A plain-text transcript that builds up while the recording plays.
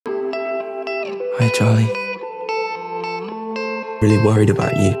Hi, Charlie. Really worried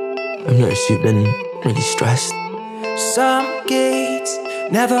about you. I've noticed you've been really stressed. Some gates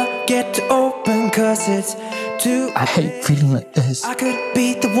never get to open 'cause it's too I hate feeling like this. I could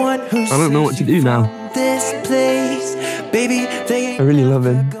be the one who's I don't know what to do now. this place. Baby, they ain't I really love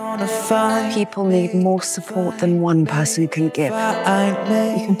him. gonna find People need more support than one person can give. I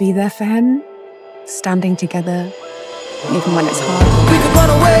may. You can be there for him, standing together, even when it's hard. We could run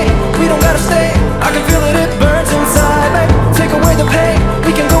away, we don't gotta stay. I can feel that it burns inside me. Take away the pain,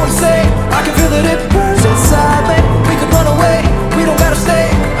 we can go insane. I can feel that it burns inside me. We could run away, we don't gotta stay.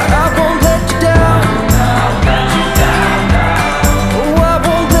 I won't let you down. Oh, I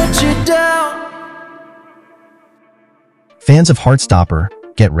won't let you down. Fans of Heartstopper,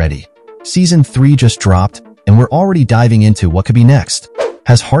 get ready. Season 3 just dropped, and we're already diving into what could be next.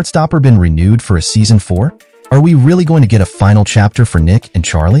 Has Heartstopper been renewed for a Season 4? Are we really going to get a final chapter for Nick and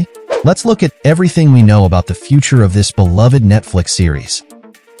Charlie? Let's look at everything we know about the future of this beloved Netflix series.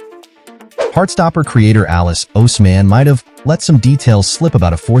 Heartstopper creator Alice Oseman might have let some details slip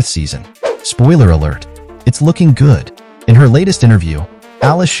about a 4th season. Spoiler alert, it's looking good. In her latest interview,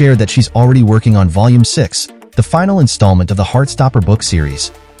 Alice shared that she's already working on Volume 6, the final installment of the Heartstopper book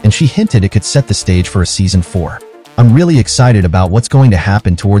series, and she hinted it could set the stage for a Season 4. I'm really excited about what's going to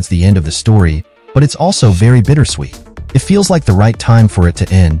happen towards the end of the story, but it's also very bittersweet. It feels like the right time for it to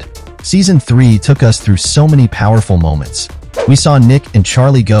end. Season 3 took us through so many powerful moments. We saw Nick and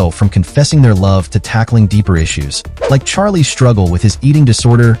Charlie go from confessing their love to tackling deeper issues, like Charlie's struggle with his eating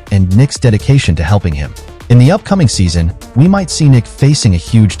disorder and Nick's dedication to helping him. In the upcoming season, we might see Nick facing a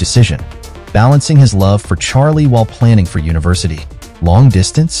huge decision, balancing his love for Charlie while planning for university. Long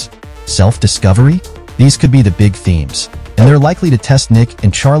distance? Self-discovery? These could be the big themes, and they're likely to test Nick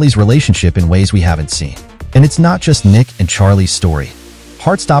and Charlie's relationship in ways we haven't seen. And it's not just Nick and Charlie's story.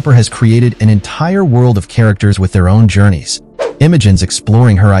 Heartstopper has created an entire world of characters with their own journeys. Imogen's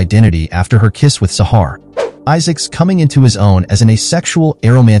exploring her identity after her kiss with Sahar. Isaac's coming into his own as an asexual,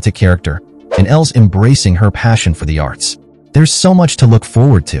 aromantic character, and Elle's embracing her passion for the arts. There's so much to look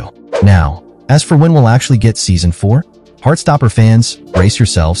forward to. Now, as for when we'll actually get Season 4, Heartstopper fans, brace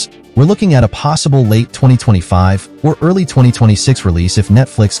yourselves. We're looking at a possible late 2025 or early 2026 release if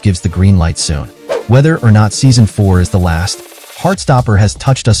Netflix gives the green light soon. Whether or not Season 4 is the last, Heartstopper has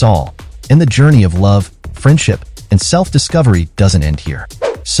touched us all, and the journey of love, friendship, and self-discovery doesn't end here.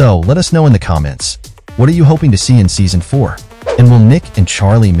 So let us know in the comments, what are you hoping to see in Season 4? And will Nick and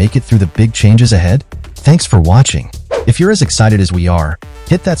Charlie make it through the big changes ahead? Thanks for watching. If you're as excited as we are,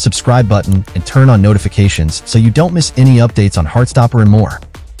 hit that subscribe button and turn on notifications so you don't miss any updates on Heartstopper and more.